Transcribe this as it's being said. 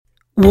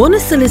Warner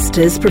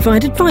Solicitors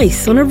provide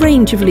advice on a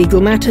range of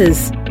legal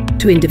matters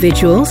to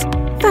individuals,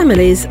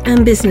 families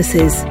and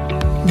businesses.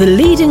 The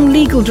leading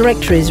legal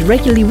directories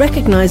regularly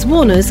recognise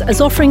Warners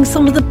as offering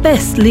some of the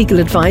best legal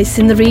advice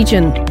in the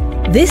region.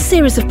 This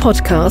series of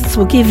podcasts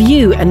will give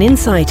you an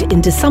insight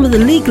into some of the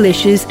legal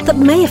issues that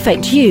may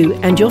affect you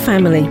and your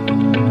family.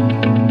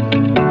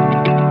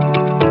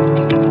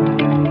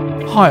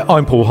 Hi,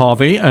 I'm Paul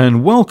Harvey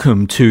and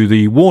welcome to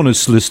the Warner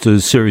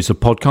Solicitors series of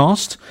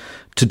podcasts.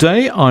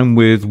 Today I'm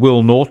with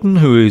Will Norton,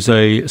 who is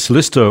a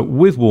solicitor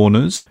with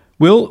Warners.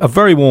 Will, a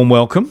very warm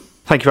welcome.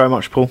 Thank you very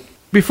much, Paul.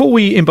 Before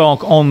we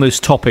embark on this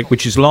topic,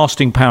 which is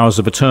lasting powers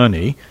of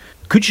attorney,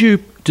 could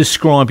you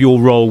describe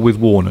your role with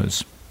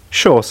Warners?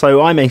 Sure.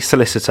 So I'm a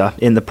solicitor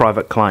in the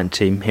private client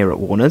team here at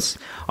Warners.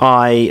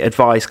 I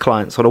advise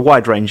clients on a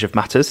wide range of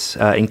matters,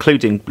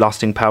 including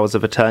lasting powers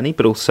of attorney,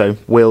 but also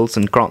wills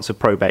and grants of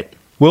probate.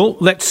 Well,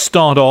 let's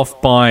start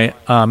off by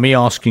me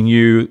asking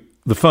you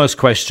the first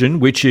question,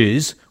 which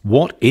is,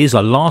 what is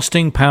a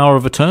lasting power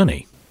of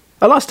attorney?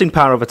 A lasting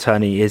power of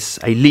attorney is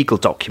a legal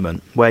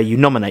document where you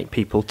nominate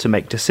people to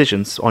make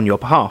decisions on your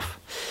behalf.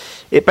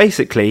 It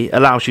basically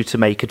allows you to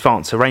make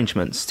advance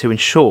arrangements to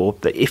ensure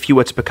that if you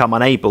were to become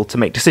unable to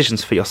make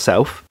decisions for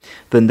yourself,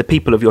 then the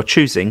people of your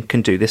choosing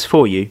can do this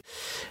for you.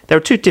 There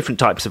are two different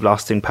types of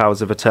lasting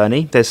powers of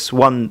attorney. There's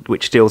one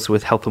which deals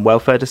with health and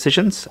welfare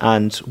decisions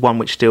and one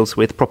which deals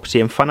with property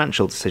and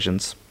financial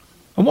decisions.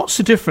 And what's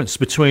the difference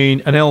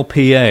between an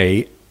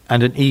LPA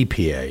and an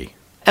EPA?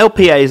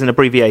 LPA is an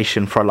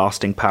abbreviation for a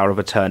lasting power of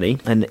attorney,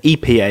 and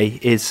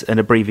EPA is an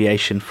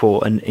abbreviation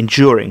for an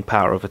enduring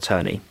power of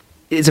attorney.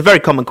 It's a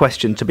very common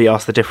question to be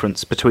asked the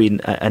difference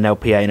between an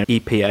LPA and an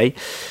EPA.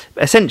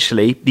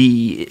 Essentially,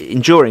 the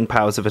enduring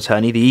powers of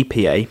attorney, the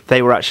EPA,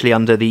 they were actually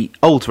under the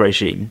old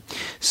regime.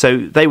 So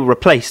they were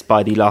replaced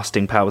by the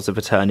lasting powers of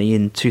attorney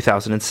in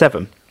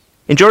 2007.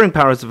 Enduring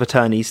powers of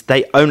attorneys,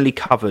 they only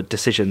covered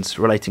decisions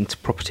relating to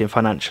property and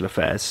financial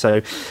affairs, so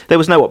there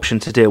was no option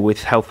to deal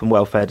with health and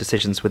welfare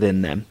decisions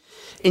within them.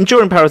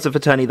 Enduring powers of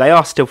attorney, they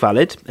are still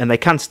valid and they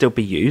can still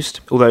be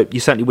used, although you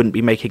certainly wouldn't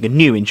be making a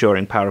new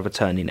enduring power of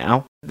attorney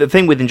now. The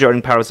thing with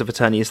enduring powers of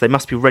attorney is they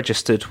must be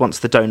registered once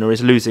the donor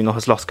is losing or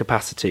has lost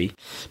capacity,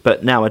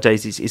 but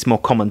nowadays it's more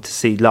common to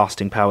see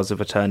lasting powers of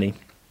attorney.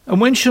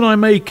 And when should I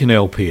make an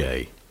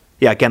LPA?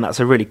 Yeah, again, that's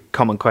a really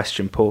common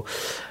question, Paul.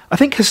 I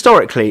think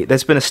historically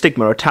there's been a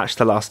stigma attached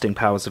to lasting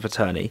powers of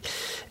attorney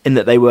in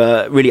that they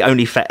were really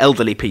only for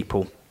elderly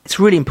people. It's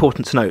really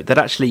important to note that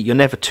actually you're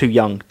never too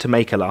young to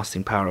make a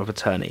lasting power of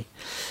attorney.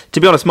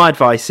 To be honest, my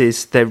advice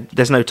is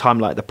there's no time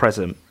like the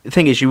present. The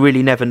thing is, you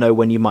really never know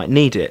when you might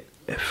need it.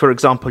 For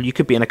example, you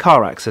could be in a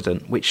car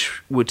accident which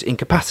would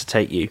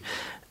incapacitate you,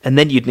 and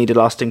then you'd need a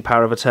lasting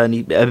power of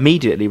attorney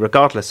immediately,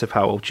 regardless of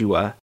how old you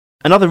were.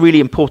 Another really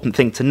important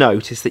thing to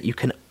note is that you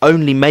can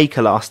only make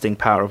a lasting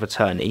power of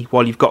attorney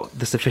while you've got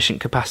the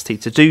sufficient capacity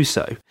to do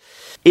so.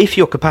 If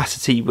your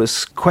capacity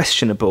was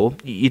questionable,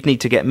 you'd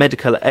need to get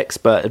medical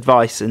expert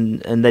advice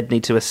and they'd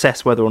need to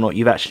assess whether or not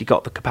you've actually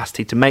got the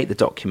capacity to make the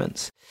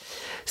documents.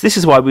 So this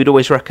is why we'd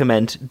always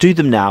recommend do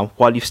them now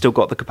while you've still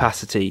got the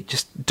capacity.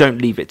 Just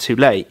don't leave it too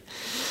late.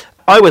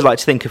 I always like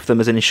to think of them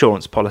as an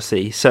insurance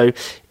policy. So,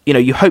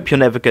 you hope you're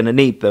never going to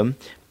need them,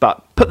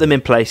 but put them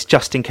in place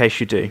just in case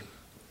you do.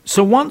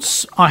 So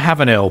once I have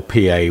an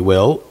LPA,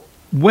 Will,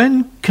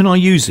 when can I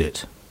use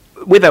it?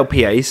 With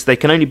LPAs, they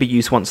can only be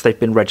used once they've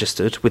been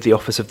registered with the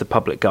Office of the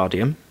Public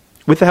Guardian.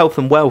 With the Health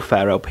and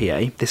Welfare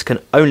LPA, this can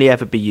only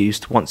ever be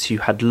used once you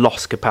had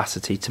lost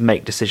capacity to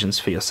make decisions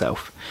for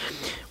yourself.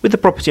 With the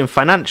Property and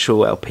Financial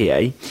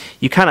LPA,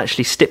 you can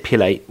actually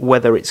stipulate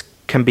whether it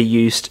can be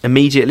used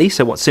immediately,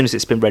 so as soon as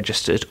it's been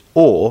registered,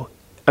 or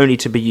only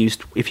to be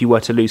used if you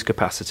were to lose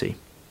capacity.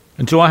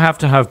 And do I have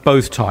to have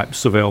both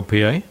types of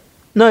LPA?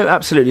 No,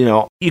 absolutely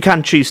not. You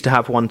can choose to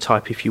have one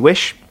type if you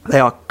wish. They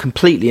are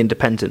completely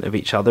independent of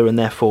each other and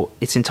therefore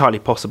it's entirely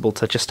possible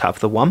to just have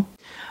the one.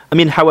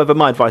 However,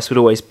 my advice would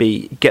always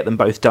be get them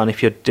both done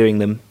if you're doing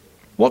them.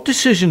 What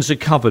decisions are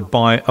covered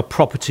by a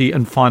Property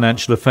and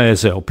Financial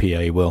Affairs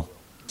LPA, Will?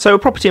 So a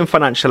Property and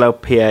Financial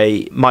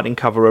LPA might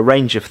cover a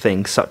range of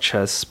things such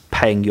as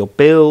paying your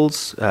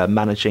bills,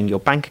 managing your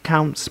bank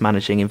accounts,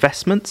 managing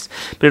investments,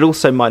 but it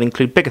also might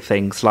include bigger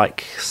things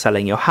like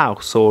selling your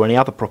house or any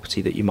other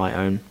property that you might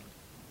own.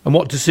 And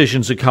what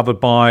decisions are covered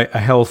by a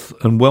Health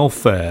and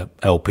Welfare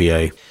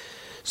LPA?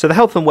 So the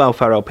Health and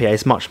Welfare LPA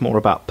is much more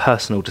about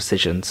personal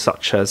decisions,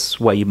 such as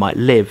where you might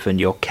live and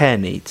your care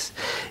needs.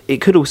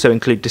 It could also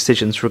include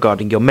decisions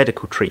regarding your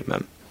medical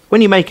treatment.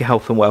 When you make a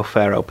Health and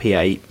Welfare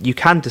LPA, you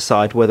can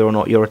decide whether or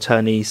not your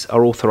attorneys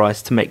are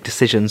authorised to make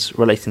decisions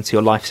relating to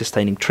your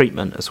life-sustaining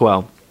treatment as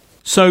well.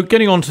 So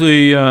getting on to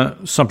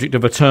the subject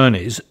of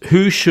attorneys,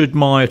 who should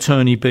my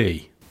attorney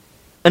be?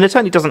 An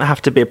attorney doesn't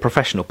have to be a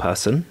professional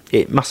person.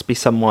 It must be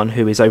someone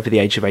who is over the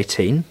age of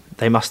 18.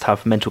 They must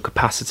have mental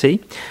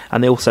capacity,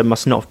 and they also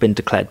must not have been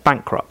declared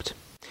bankrupt.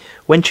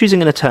 When choosing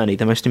an attorney,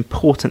 the most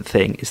important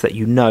thing is that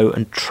you know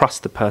and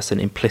trust the person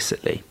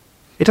implicitly.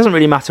 It doesn't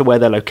really matter where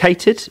they're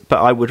located, but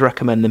I would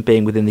recommend them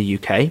being within the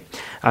UK,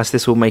 as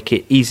this will make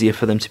it easier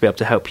for them to be able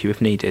to help you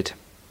if needed.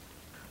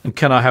 And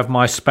can I have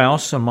my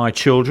spouse and my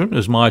children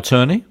as my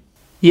attorney?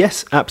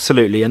 Yes,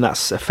 absolutely, and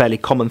that's a fairly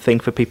common thing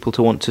for people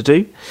to want to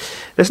do.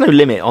 There's no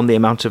limit on the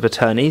amount of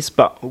attorneys,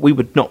 but we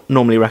would not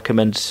normally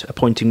recommend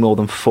appointing more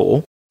than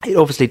 4. It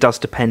obviously does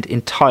depend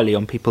entirely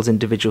on people's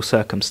individual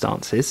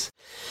circumstances.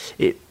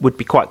 It would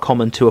be quite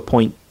common to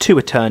appoint 2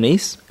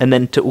 attorneys and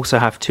then to also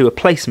have 2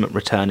 replacement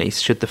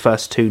returnees should the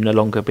first 2 no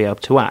longer be able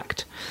to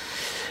act.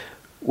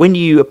 When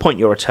you appoint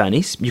your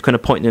attorneys, you can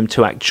appoint them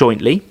to act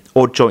jointly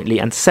or jointly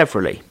and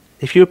severally.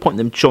 If you appoint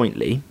them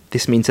jointly,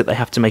 this means that they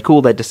have to make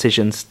all their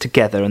decisions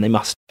together and they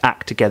must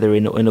act together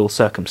in all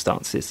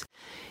circumstances.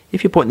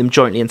 If you appoint them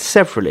jointly and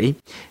severally,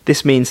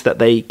 this means that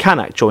they can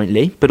act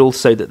jointly, but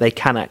also that they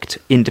can act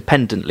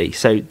independently,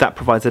 so that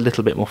provides a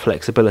little bit more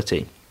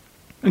flexibility.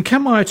 And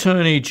can my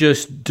attorney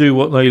just do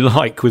what they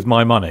like with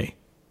my money?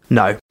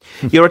 No.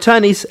 Your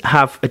attorneys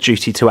have a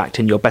duty to act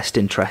in your best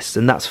interests,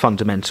 and that's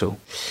fundamental.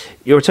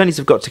 Your attorneys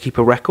have got to keep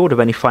a record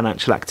of any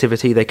financial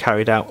activity they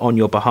carried out on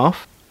your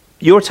behalf.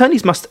 Your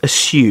attorneys must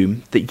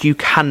assume that you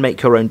can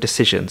make your own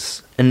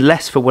decisions,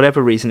 unless for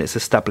whatever reason it's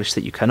established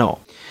that you cannot.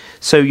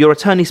 So your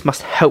attorneys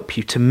must help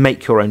you to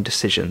make your own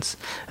decisions,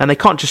 and they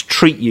can't just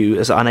treat you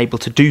as unable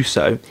to do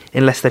so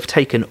unless they've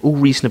taken all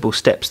reasonable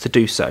steps to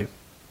do so.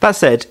 That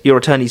said, your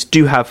attorneys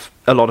do have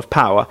a lot of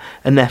power,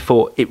 and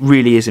therefore it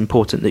really is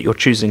important that you're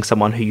choosing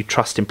someone who you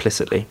trust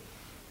implicitly.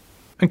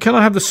 And can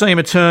I have the same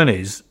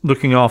attorneys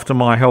looking after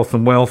my health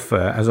and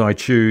welfare as I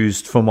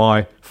choose for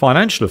my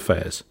financial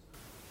affairs?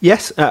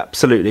 Yes,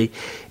 absolutely.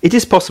 It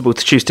is possible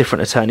to choose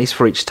different attorneys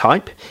for each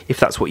type, if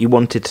that's what you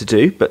wanted to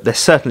do, but there's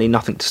certainly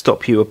nothing to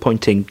stop you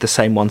appointing the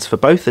same ones for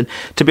both, and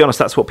to be honest,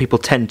 that's what people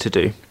tend to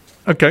do.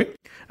 Okay.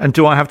 And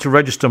do I have to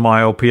register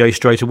my LPA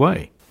straight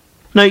away?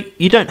 No,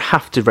 you don't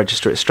have to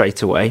register it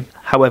straight away.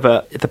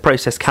 However, the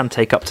process can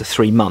take up to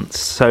 3 months,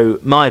 so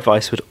my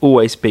advice would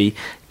always be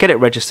get it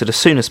registered as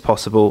soon as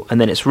possible,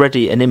 and then it's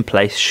ready and in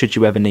place should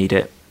you ever need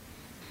it.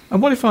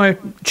 And what if I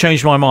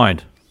change my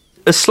mind?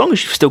 As long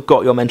as you've still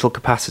got your mental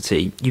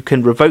capacity, you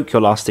can revoke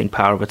your lasting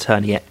power of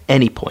attorney at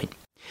any point.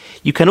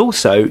 You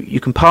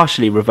can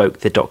partially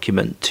revoke the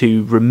document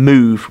to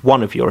remove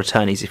one of your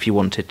attorneys if you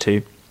wanted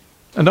to.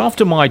 And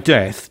after my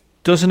death,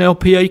 does an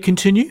LPA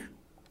continue?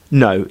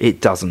 No,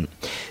 it doesn't.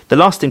 The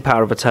lasting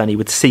power of attorney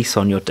would cease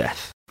on your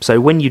death. So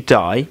when you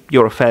die,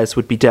 your affairs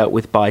would be dealt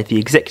with by the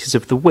executors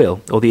of the will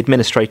or the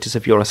administrators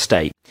of your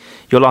estate.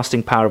 Your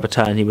lasting power of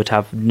attorney would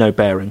have no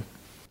bearing.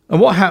 And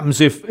what happens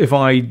if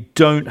I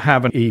don't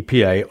have an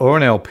EPA or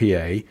an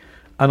LPA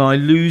and I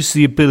lose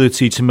the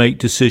ability to make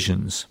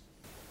decisions?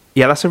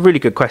 Yeah, that's a really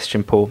good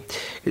question, Paul.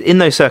 In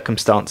those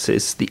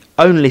circumstances, the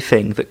only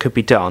thing that could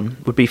be done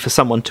would be for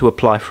someone to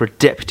apply for a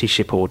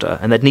deputyship order,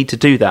 and they'd need to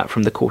do that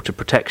from the Court of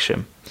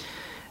Protection.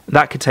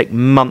 That could take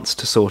months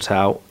to sort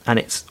out, and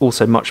it's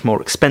also much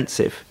more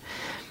expensive.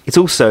 It's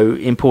also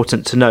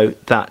important to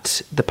note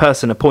that the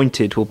person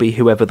appointed will be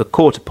whoever the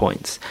court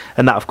appoints,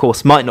 and that, of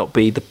course, might not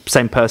be the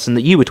same person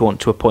that you would want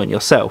to appoint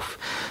yourself.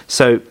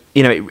 So,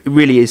 it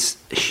really is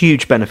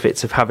huge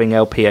benefits of having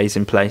LPAs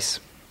in place.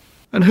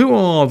 And who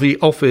are the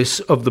Office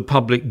of the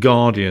Public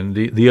Guardian,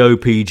 the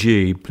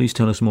OPG? Please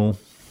tell us more.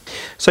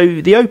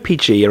 So the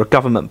OPG are a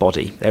government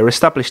body. They were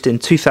established in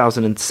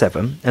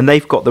 2007, and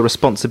they've got the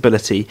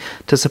responsibility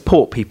to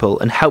support people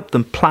and help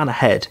them plan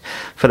ahead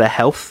for their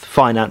health,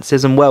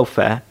 finances and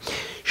welfare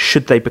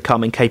should they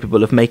become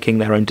incapable of making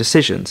their own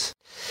decisions.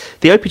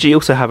 The OPG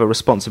also have a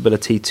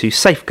responsibility to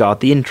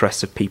safeguard the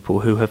interests of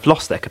people who have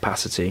lost their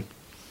capacity.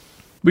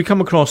 We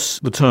come across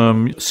the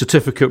term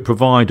certificate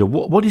provider.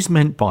 What is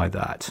meant by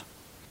that?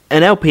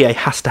 An LPA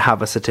has to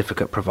have a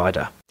certificate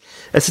provider.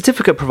 A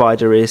certificate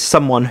provider is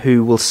someone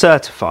who will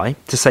certify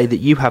to say that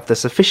you have the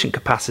sufficient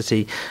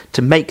capacity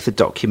to make the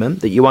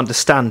document, that you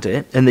understand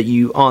it, and that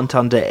you aren't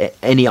under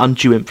any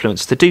undue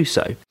influence to do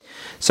so.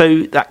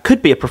 So that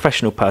could be a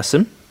professional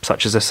person,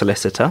 such as a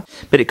solicitor,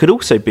 but it could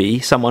also be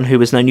someone who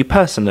has known you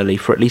personally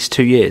for at least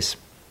 2 years.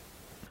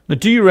 Now,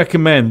 do you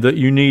recommend that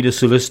you need a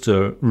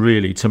solicitor,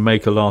 really, to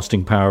make a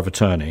lasting power of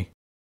attorney?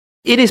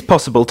 It is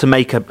possible to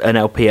make an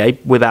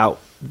LPA without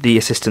the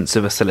assistance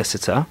of a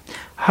solicitor.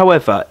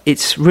 However,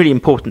 it's really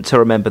important to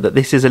remember that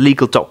this is a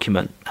legal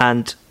document,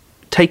 and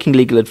taking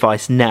legal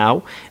advice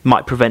now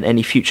might prevent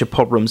any future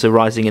problems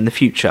arising in the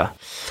future.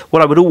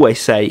 What I would always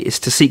say is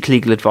to seek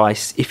legal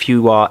advice if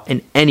you are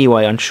in any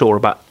way unsure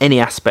about any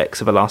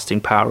aspects of a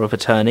lasting power of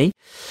attorney,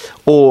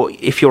 or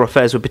if your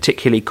affairs were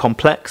particularly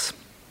complex.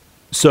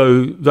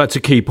 So that's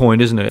a key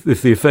point, isn't it?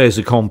 If the affairs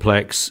are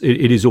complex,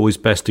 it is always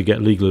best to get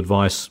legal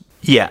advice.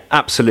 Yeah,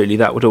 absolutely.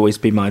 That would always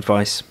be my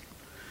advice.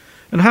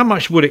 And how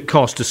much would it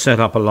cost to set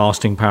up a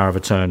lasting power of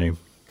attorney?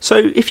 So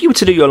if you were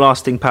to do your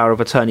lasting power of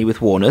attorney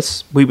with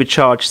Warners, we would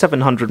charge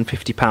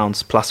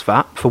 £750 plus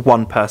VAT for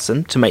one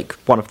person to make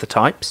one of the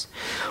types.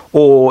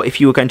 Or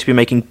if you were going to be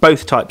making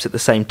both types at the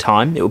same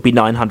time, it would be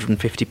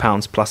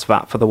 £950 plus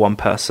VAT for the one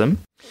person.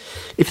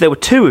 If there were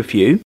two of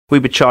you, we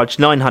would charge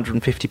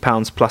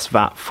 £950 plus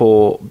VAT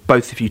for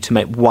both of you to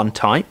make one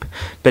type.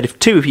 But if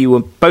two of you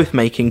were both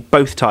making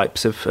both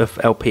types of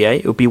LPA,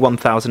 it would be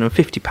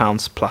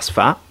 £1,050 plus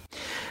VAT.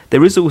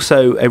 There is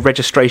also a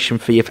registration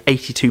fee of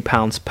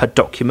 £82 per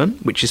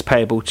document, which is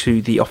payable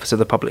to the Office of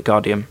the Public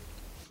Guardian.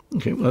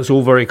 Okay, well, that's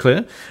all very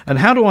clear. And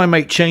how do I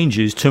make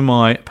changes to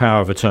my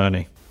power of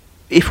attorney?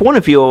 If one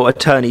of your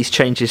attorneys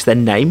changes their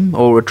name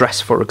or address,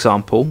 for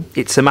example,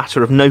 it's a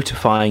matter of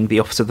notifying the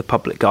Office of the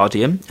Public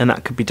Guardian, and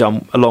that could be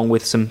done along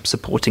with some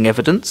supporting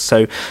evidence.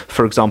 So,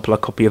 for example, a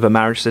copy of a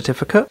marriage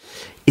certificate.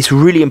 It's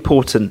really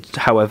important,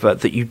 however,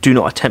 that you do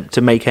not attempt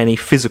to make any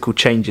physical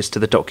changes to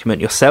the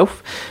document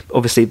yourself.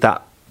 Obviously,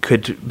 that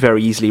could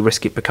very easily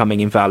risk it becoming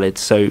invalid.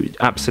 So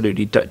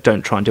absolutely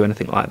don't try and do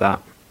anything like that.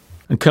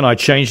 And can I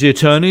change the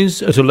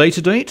attorneys at a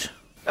later date?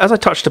 As I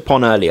touched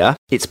upon earlier,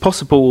 it's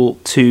possible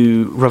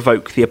to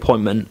revoke the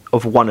appointment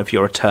of one of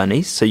your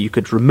attorneys, so you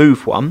could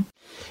remove one.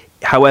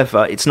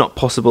 However, it's not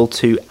possible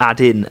to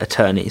add in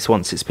attorneys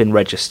once it's been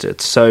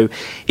registered. So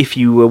if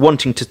you were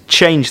wanting to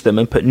change them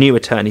and put new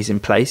attorneys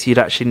in place, you'd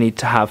actually need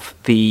to have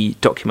the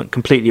document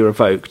completely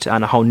revoked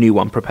and a whole new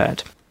one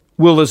prepared.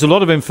 Will, there's a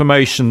lot of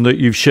information that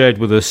you've shared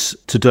with us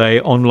today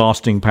on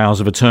lasting powers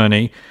of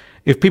attorney.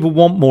 If people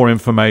want more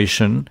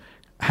information,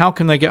 how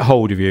can they get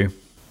hold of you?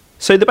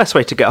 So the best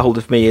way to get hold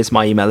of me is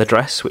my email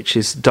address, which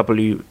is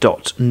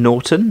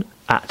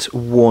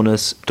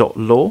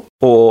w.norton@warners.law,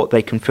 or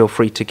they can feel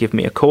free to give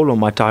me a call on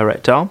my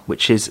direct dial,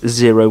 which is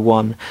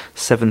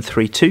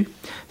 01732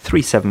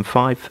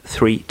 375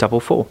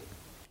 344.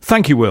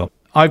 Thank you, Will.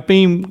 I've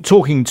been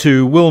talking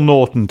to Will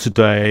Norton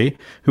today,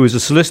 who is a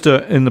solicitor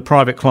in the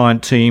private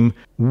client team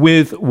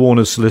with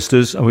Warners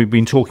Solicitors, and we've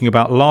been talking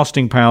about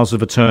lasting powers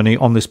of attorney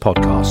on this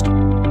podcast.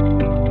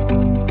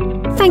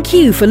 Thank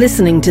you for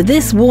listening to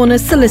this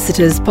Warners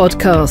Solicitors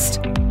podcast.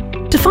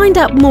 To find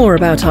out more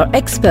about our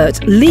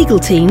expert legal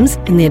teams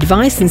and the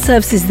advice and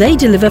services they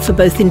deliver for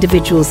both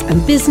individuals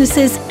and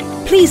businesses,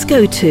 please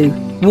go to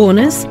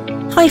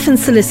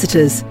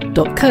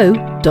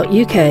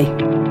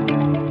warners-solicitors.co.uk.